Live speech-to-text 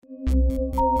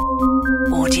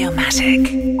Audiomatic.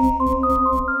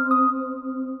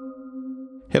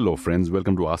 Hello friends,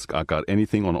 welcome to Ask Aakaar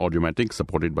Anything on Audiomatic,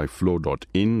 supported by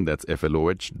Flow.in, that's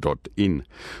FLOH.in.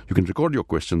 You can record your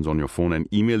questions on your phone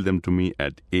and email them to me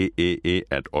at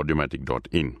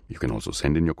aaa@audiomatic.in. You can also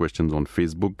send in your questions on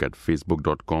Facebook at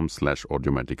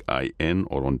facebook.com/audiomaticin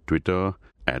or on Twitter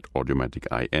at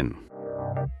audiomaticin.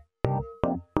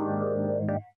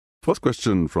 First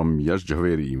question from Yash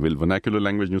Jhaveri. Will vernacular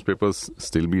language newspapers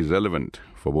still be relevant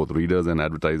for both readers and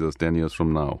advertisers 10 years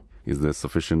from now? Is there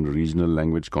sufficient regional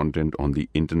language content on the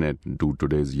internet? Do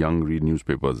today's young read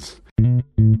newspapers?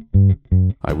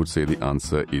 I would say the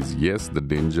answer is yes. The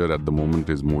danger at the moment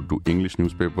is more to English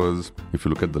newspapers. If you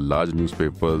look at the large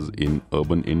newspapers in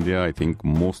urban India, I think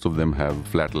most of them have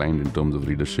flatlined in terms of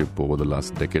readership over the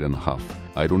last decade and a half.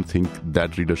 I don't think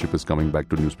that readership is coming back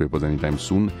to newspapers anytime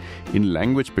soon. In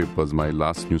language papers, my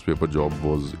last newspaper job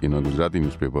was in a Gujarati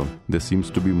newspaper. There seems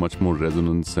to be much more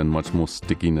resonance and much more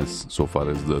stickiness so far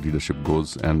as the readership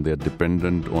goes, and they're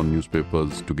dependent on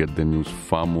newspapers to get their news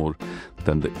far more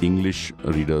than the English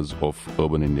readers of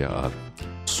urban India are.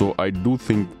 So I do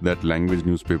think that language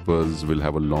newspapers will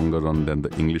have a longer run than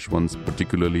the English ones,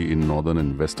 particularly in northern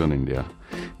and western India.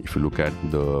 If you look at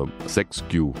the sex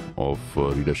skew of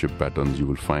readership patterns, you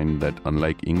will find that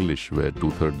unlike English, where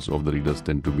 2/3 of the readers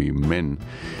tend to be men,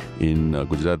 in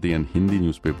Gujarati and Hindi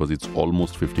newspapers, it's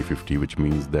almost 50-50, which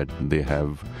means that they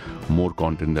have more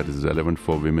content that is relevant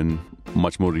for women,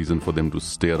 much more reason for them to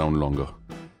stay around longer.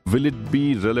 Will it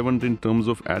be relevant in terms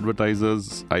of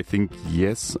advertisers? I think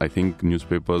yes. I think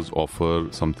newspapers offer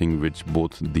something which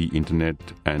both the internet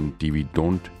and TV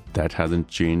don't. That hasn't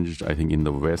changed. I think in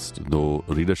the West, though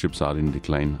readerships are in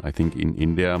decline, I think in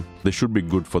India, they should be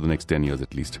good for the next 10 years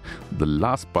at least. The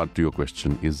last part to your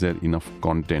question, is there enough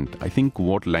content? I think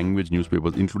what language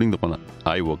newspapers, including the one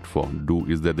I worked for, do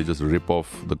is that they just rip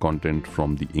off the content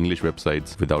from the English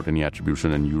websites without any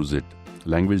attribution and use it.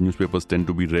 Language newspapers tend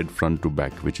to be read front to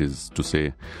back, which is to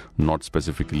say not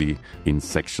specifically in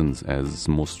sections as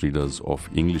most readers of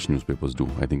English newspapers do.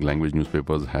 I think language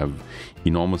newspapers have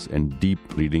enormous and deep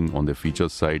reading on their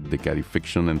features side. They carry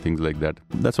fiction and things like that.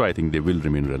 That's why I think they will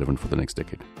remain relevant for the next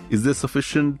decade. Is there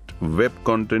sufficient web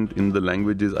content in the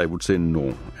languages? I would say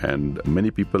no. And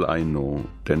many people I know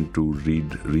tend to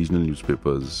read regional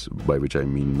newspapers, by which I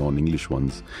mean non-English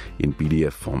ones, in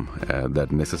PDF form.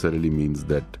 That necessarily means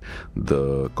that the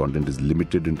content is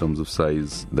limited in terms of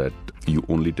size, that you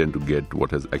only tend to get what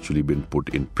has actually been put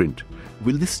in print.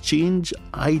 Will this change?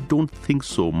 I don't think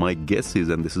so. My guess is,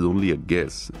 and this is only a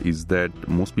guess, is that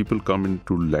most people come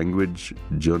into language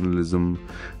journalism,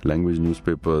 language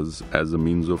newspapers as a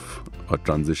means of a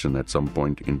transition at some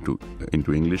point into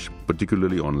English,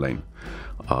 particularly online.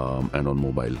 And on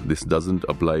mobile. This doesn't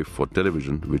apply for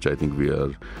television, which I think we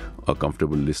are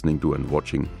comfortable listening to and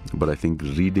watching. But I think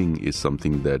reading is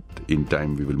something that in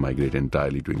time we will migrate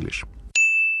entirely to English.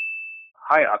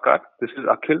 Hi Aakaar, this is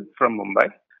Akhil from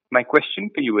Mumbai. My question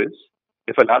for you is,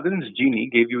 if Aladdin's genie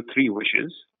gave you 3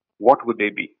 wishes, what would they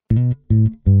be?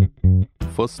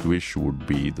 First wish would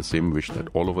be the same wish that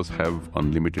all of us have,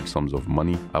 unlimited sums of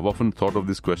money. I've often thought of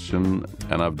this question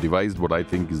and I've devised what I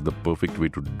think is the perfect way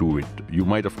to do it. You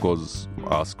might of course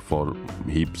ask for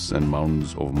heaps and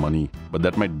mounds of money, but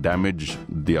that might damage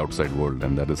the outside world,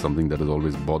 and that is something that has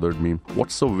always bothered me.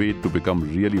 What's a way to become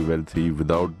really wealthy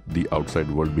without the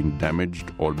outside world being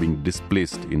damaged or being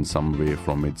displaced in some way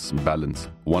from its balance?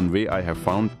 One way I have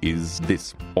found is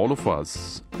this. All of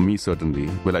us, me certainly,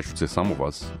 well I should say some of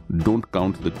us, don't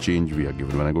count the change we are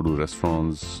given. When I go to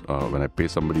restaurants, when I pay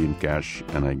somebody in cash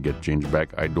and I get change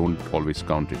back, I don't always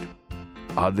count it.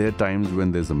 Are there times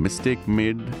when there's a mistake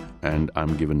made and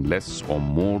I'm given less or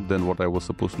more than what I was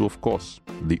supposed to? Of course.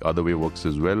 The other way works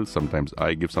as well. Sometimes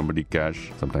I give somebody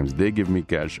cash, sometimes they give me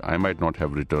cash. I might not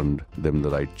have returned them the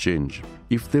right change.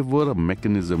 If there were a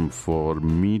mechanism for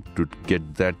me to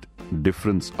get that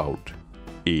difference out,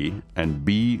 A, and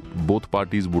B, both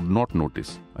parties would not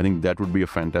notice, I think that would be a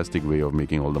fantastic way of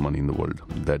making all the money in the world.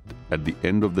 That at the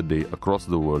end of the day, across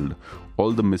the world,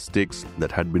 all the mistakes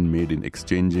that had been made in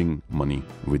exchanging money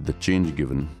with the change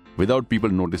given, without people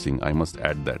noticing, I must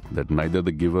add that neither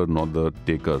the giver nor the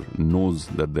taker knows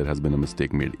that there has been a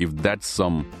mistake made. If that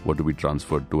sum were to be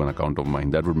transferred to an account of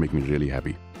mine, that would make me really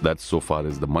happy. That's so far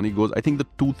as the money goes. I think the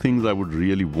 2 things I would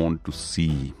really want to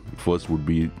see, first would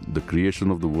be the creation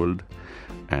of the world,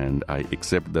 and I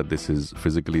accept that this is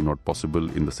physically not possible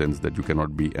in the sense that you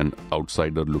cannot be an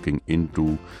outsider looking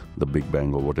into the Big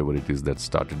Bang or whatever it is that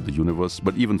started the universe.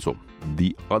 But even so,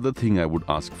 the other thing I would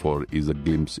ask for is a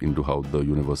glimpse into how the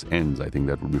universe ends. I think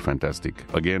that would be fantastic.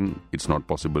 Again, it's not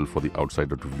possible for the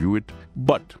outsider to view it,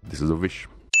 but this is a wish.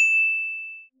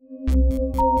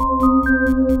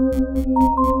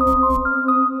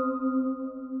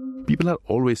 People are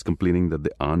always complaining that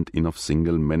there aren't enough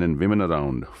single men and women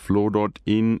around.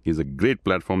 Flow.in is a great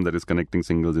platform that is connecting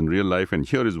singles in real life, and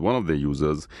here is one of their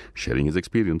users sharing his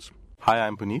experience. Hi,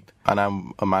 I'm Puneet, and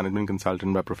I'm a management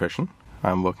consultant by profession.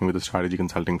 I'm working with a strategy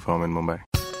consulting firm in Mumbai.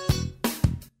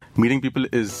 Meeting people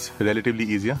is relatively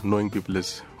easier. Knowing people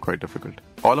is quite difficult.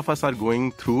 All of us are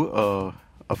going through a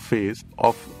phase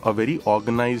of a very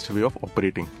organized way of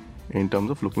operating in terms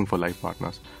of looking for life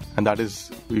partners. And that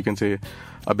is, you can say,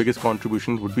 our biggest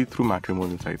contribution would be through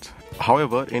matrimonial sites.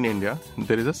 However, in India,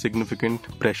 there is a significant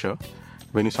pressure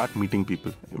when you start meeting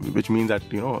people, which means that,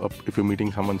 if you're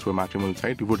meeting someone through a matrimonial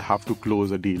site, you would have to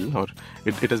close a deal, or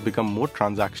it has become more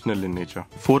transactional in nature.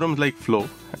 Forums like Flow,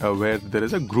 where there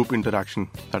is a group interaction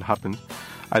that happens,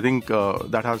 I think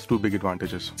that has two big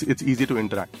advantages. It's easy to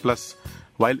interact. Plus,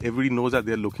 while everybody knows that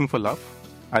they're looking for love,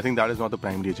 I think that is not the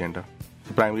primary agenda.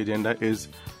 The primary agenda is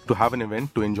to have an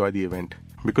event, to enjoy the event.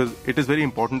 Because it is very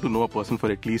important to know a person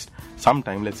for at least some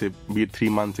time, let's say, be it 3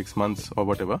 months, 6 months or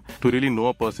whatever, to really know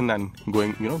a person and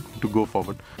going, to go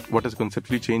forward. What has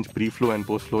conceptually changed pre-flow and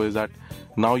post-flow is that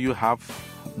now you have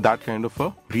that kind of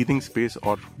a breathing space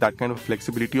or that kind of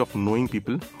flexibility of knowing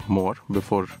people more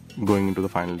before going into the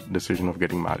final decision of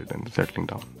getting married and settling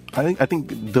down. I think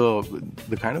the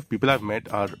kind of people I've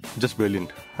met are just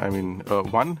brilliant. I mean,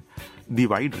 one, the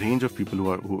wide range of people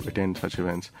who attend such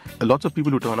events. Lots of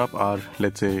people who turn up are,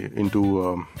 let's say, into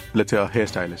a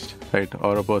hairstylist, right,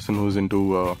 or a person who's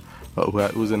into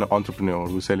who's an entrepreneur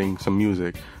who's selling some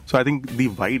music. So I think the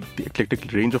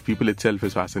eclectic range of people itself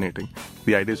is fascinating.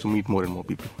 The idea is to meet more and more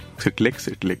people. If it clicks,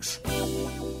 it licks.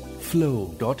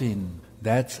 Flow.in.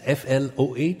 That's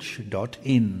FLOH.in.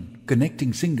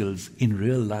 Connecting singles in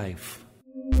real life.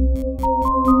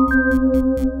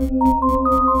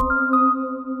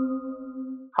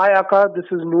 Hi Akash, this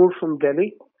is Noor from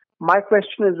Delhi. My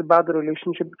question is about the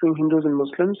relationship between Hindus and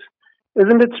Muslims.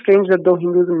 Isn't it strange that though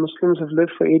Hindus and Muslims have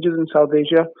lived for ages in South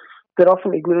Asia, they're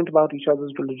often ignorant about each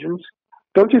other's religions?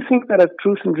 Don't you think that a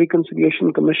Truth and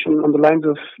Reconciliation Commission on the lines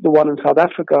of the one in South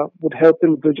Africa would help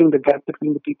in bridging the gap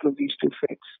between the people of these two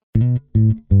faiths?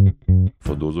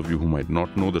 For those of you who might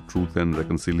not know, the Truth and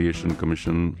Reconciliation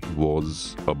Commission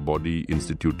was a body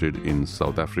instituted in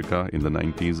South Africa in the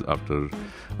 90s after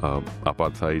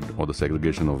apartheid or the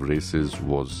segregation of races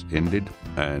was ended.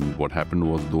 And what happened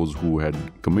was those who had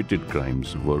committed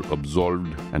crimes were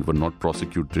absolved and were not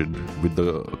prosecuted with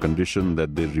the condition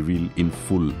that they reveal in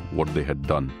full what they had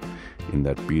done in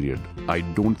that period. I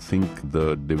don't think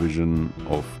the division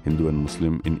of Hindu and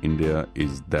Muslim in India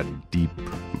is that deep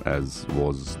as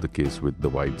was the case with the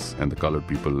whites and the colored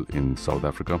people in South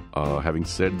Africa. Having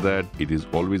said that, it is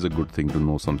always a good thing to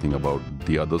know something about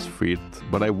the other's faith,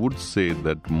 but I would say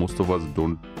that most of us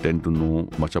don't tend to know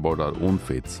much about our own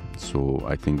faiths. So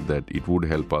I think that it would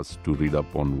help us to read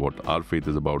up on what our faith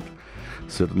is about.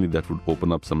 Certainly that would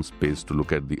open up some space to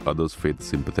look at the other's faith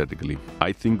sympathetically.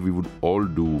 I think we would all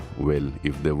do well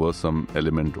if there were some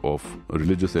element of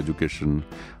religious education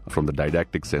from the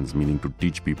didactic sense, meaning to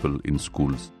teach people in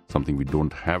schools, something we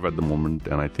don't have at the moment,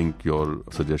 and I think your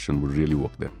suggestion would really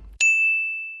work there.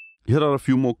 Here are a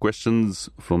few more questions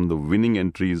from the winning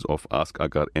entries of Ask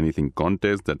Akar Anything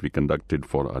contest that we conducted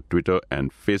for our Twitter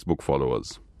and Facebook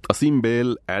followers. Asim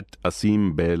Bail at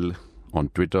Asim Bail on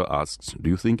Twitter asks, do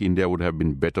you think India would have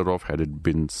been better off had it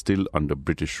been still under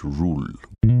British rule?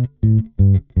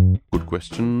 Good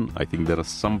question. I think there are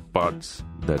some parts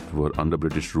that were under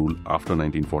British rule after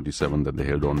 1947 that they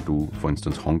held on to. For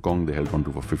instance, Hong Kong, they held on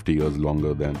to for 50 years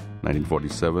longer than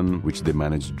 1947, which they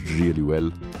managed really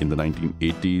well. In the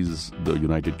 1980s, the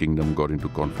United Kingdom got into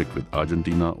conflict with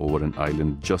Argentina over an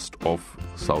island just off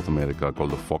South America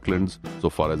called the Falklands. So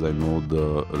far as I know,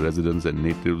 the residents and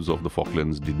natives of the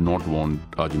Falklands did not want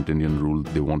Argentinian rule.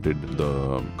 They wanted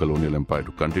the colonial empire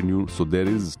to continue. So there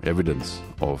is evidence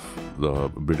of the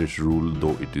British rule,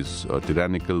 though it is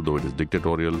tyrannical, though it is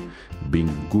dictatorial, being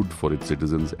good for its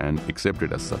citizens and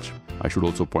accepted as such. I should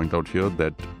also point out here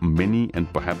that many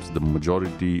and perhaps the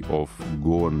majority of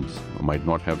Goans might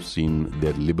not have seen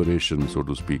their liberation, so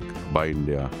to speak, by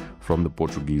India from the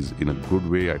Portuguese in a good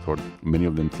way. I thought many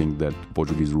of them think that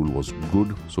Portuguese rule was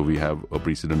good, so we have a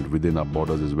precedent within our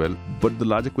borders as well. But the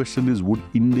larger question is, would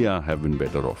India have been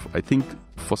better off? I think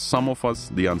for some of us,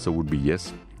 the answer would be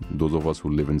yes. Those of us who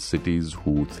live in cities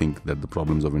who think that the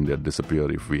problems of India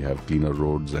disappear if we have cleaner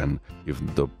roads and if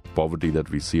the poverty that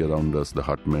we see around us, the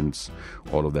hutments,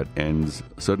 all of that ends.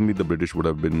 Certainly the British would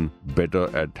have been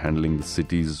better at handling the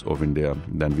cities of India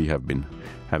than we have been.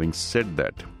 Having said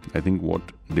that, I think what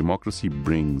democracy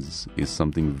brings is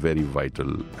something very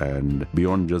vital, and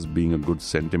beyond just being a good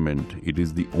sentiment, it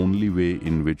is the only way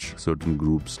in which certain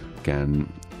groups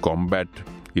can combat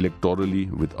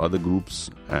electorally with other groups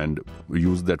and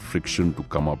use that friction to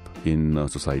come up in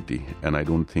society. And I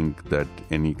don't think that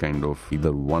any kind of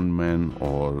either one man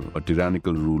or a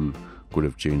tyrannical rule could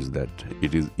have changed that.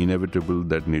 It is inevitable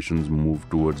that nations move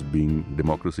towards being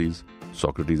democracies.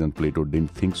 Socrates and Plato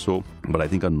didn't think so, but I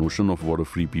think our notion of what a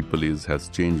free people is has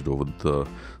changed over the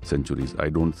centuries. I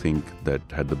don't think that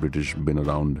had the British been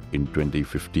around in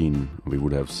 2015, we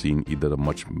would have seen either a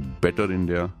much better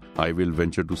India. I will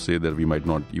venture to say that we might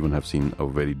not even have seen a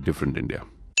very different India.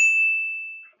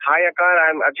 Hi Akar,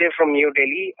 I'm Ajay from New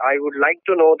Delhi. I would like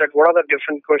to know that what are the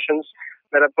different questions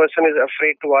that a person is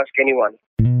afraid to ask anyone?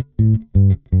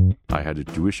 I had a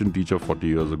tuition teacher 40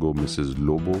 years ago, Mrs.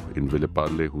 Lobo in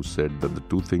Villeparle, who said that the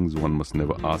two things one must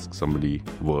never ask somebody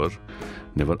were,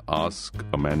 never ask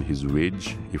a man his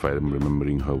wage, if I am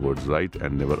remembering her words right,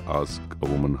 and never ask a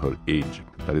woman her age.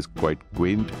 That is quite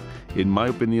quaint. In my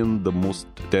opinion, the most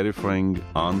terrifying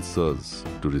answers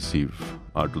to receive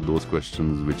are to those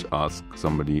questions which ask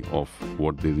somebody of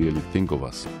what they really think of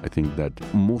us. I think that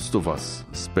most of us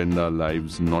spend our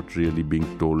lives not really being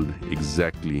told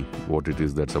exactly what it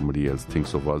is that somebody else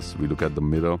thinks of us. We look at the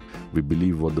mirror, we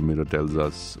believe what the mirror tells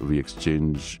us, we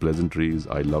exchange pleasantries,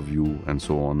 I love you, and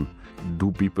so on.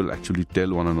 Do people actually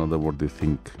tell one another what they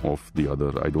think of the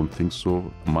other? I don't think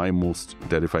so. My most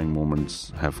terrifying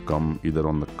moments have come either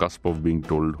on the cusp of being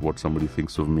told what somebody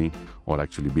thinks of me or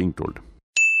actually being told.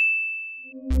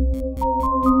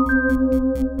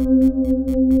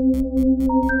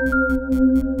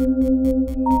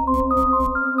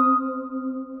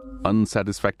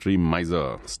 Unsatisfactory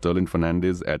Miser. Sterling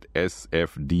Fernandez at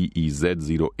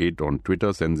SFDEZ08 on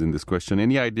Twitter sends in this question.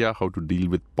 Any idea how to deal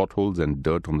with potholes and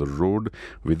dirt on the road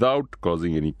without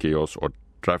causing any chaos or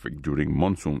traffic during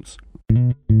monsoons?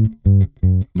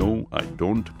 No, I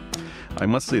don't. I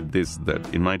must say this,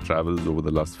 that in my travels over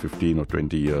the last 15 or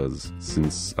 20 years,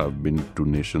 since I've been to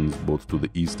nations both to the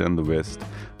east and the west,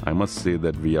 I must say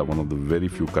that we are one of the very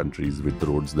few countries with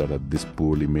roads that are this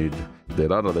poorly made. There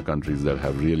are other countries that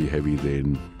have really heavy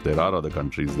rain. There are other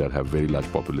countries that have very large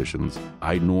populations.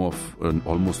 I know of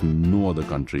almost no other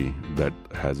country that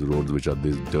has roads which are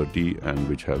this dirty and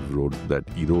which have roads that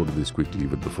erode this quickly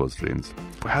with the first rains.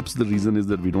 Perhaps the reason is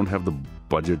that we don't have the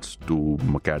budgets to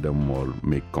macadam or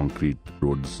make concrete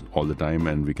roads all the time,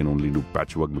 and we can only do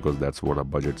patchwork because that's what our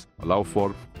budgets allow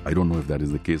for. I don't know if that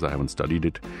is the case. I haven't studied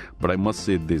it. But I must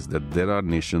say this, that there are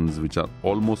nations which are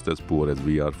almost as poor as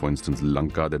we are. For instance,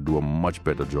 Lanka, that do a much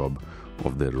better job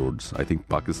of their roads. I think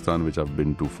Pakistan, which I've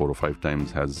been to 4 or 5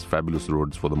 times, has fabulous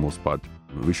roads for the most part.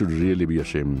 We should really be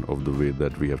ashamed of the way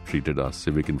that we have treated our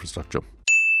civic infrastructure.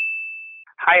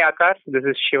 Hi Akash, this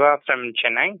is Shiva from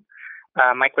Chennai.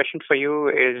 My question for you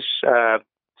is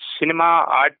cinema,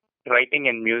 art, writing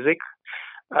and music.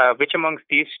 Which amongst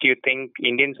these do you think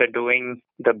Indians are doing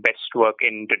the best work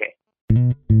in today?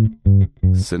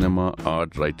 Cinema,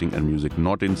 art, writing and music.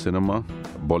 Not in cinema.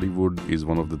 Bollywood is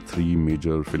one of the 3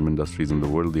 major film industries in the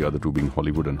world, the other 2 being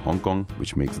Hollywood and Hong Kong,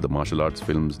 which makes the martial arts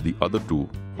films. The other 2,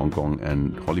 Hong Kong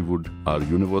and Hollywood, are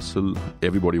universal.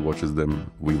 Everybody watches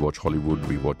them. We watch Hollywood,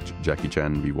 we watch Jackie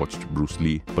Chan, we watched Bruce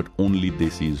Lee, but only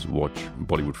Desis watch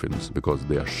Bollywood films because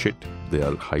they are shit. They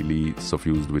are highly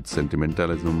suffused with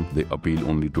sentimentalism. They appeal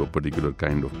only to a particular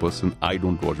kind of person. I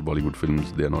don't watch Bollywood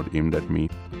films. They are not aimed at me.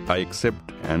 I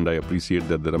accept and I appreciate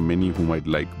that there are many who might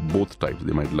like both types.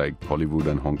 They might like Hollywood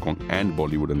and Hong Kong and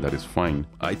Bollywood, and that is fine.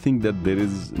 I think that there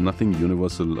is nothing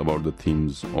universal about the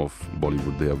themes of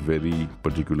Bollywood. They are very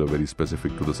particular, very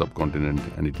specific to the subcontinent,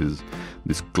 and it is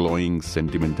this cloying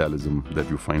sentimentalism that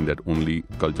you find that only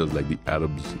cultures like the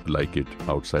Arabs like it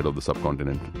outside of the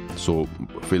subcontinent. So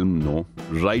film, no.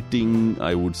 Writing,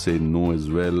 I would say no as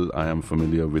well. I am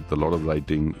familiar with a lot of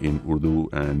writing in Urdu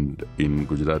and in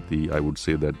Gujarati. I would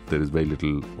say that there is very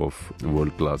little of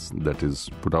world class that is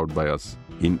put out by us.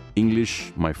 In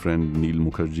English, my friend Neil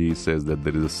Mukherjee says that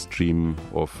there is a stream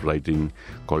of writing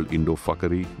called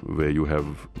Indo-Fuckery, where you have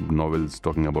novels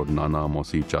talking about Nana,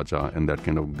 Mosi, Chacha and that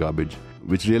kind of garbage,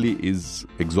 which really is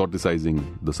exoticizing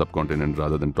the subcontinent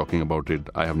rather than talking about it.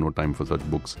 I have no time for such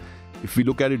books. If we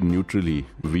look at it neutrally,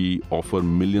 we offer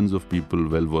millions of people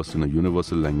well-versed in a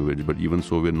universal language, but even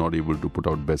so, we're not able to put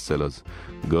out bestsellers.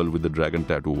 Girl with the Dragon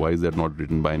Tattoo, why is that not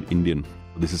written by an Indian?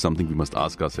 This is something we must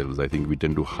ask ourselves. I think we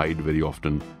tend to hide very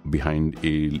often behind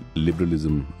a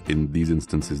liberalism in these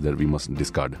instances that we must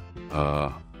discard.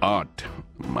 Art,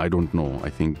 I don't know. I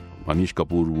think Anish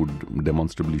Kapoor would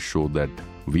demonstrably show that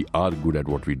we are good at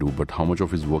what we do, but how much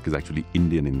of his work is actually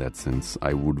Indian in that sense?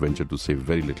 I would venture to say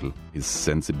very little. His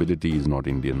sensibility is not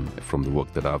Indian from the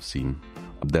work that I've seen.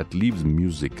 That leaves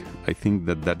music. I think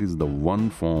that is the one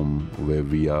form where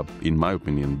we are, in my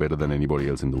opinion, better than anybody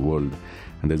else in the world.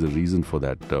 And there's a reason for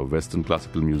that. Western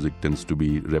classical music tends to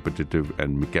be repetitive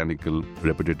and mechanical.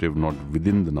 Repetitive not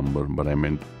within the number, but I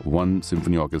meant one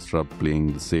symphony orchestra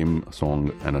playing the same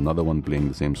song and another one playing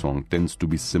the same song tends to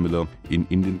be similar. In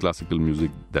Indian classical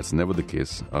music, that's never the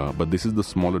case. But this is the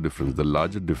smaller difference. The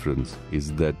larger difference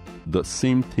is that the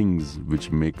same things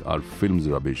which make our films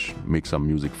rubbish makes our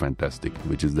music fantastic,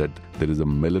 which is that there is a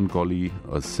melancholy,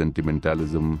 a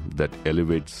sentimentalism that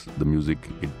elevates the music.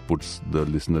 It puts the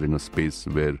listener in a space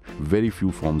where very few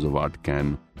forms of art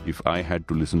can. If I had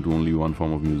to listen to only one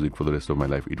form of music for the rest of my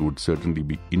life, it would certainly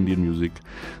be Indian music.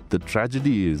 The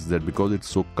tragedy is that because it's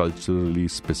so culturally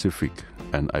specific,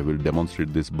 and I will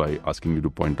demonstrate this by asking you to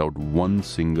point out one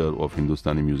singer of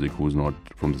Hindustani music who is not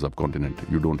from the subcontinent.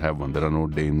 You don't have one. There are no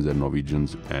Danes and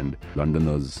Norwegians and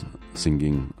Londoners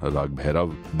singing Rag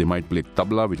Bhairav. They might play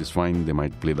tabla, which is fine. They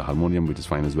might play the harmonium, which is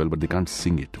fine as well, but they can't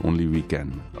sing it. Only we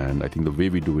can. And I think the way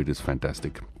we do it is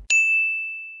fantastic.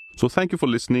 So thank you for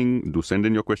listening. Do send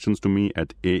in your questions to me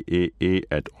at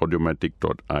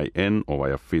aaa@audiomatic.in or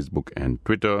via Facebook and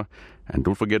Twitter. And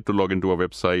don't forget to log into our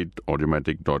website,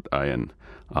 audiomatic.in.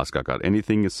 Ask Aakaar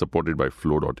Anything is supported by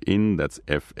Flow.in, that's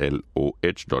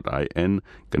FLOH.in,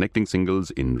 connecting singles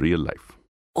in real life.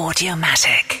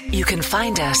 Audiomatic. You can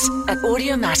find us at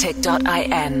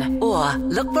audiomatic.in or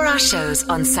look for our shows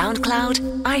on SoundCloud,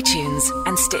 iTunes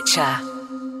and Stitcher.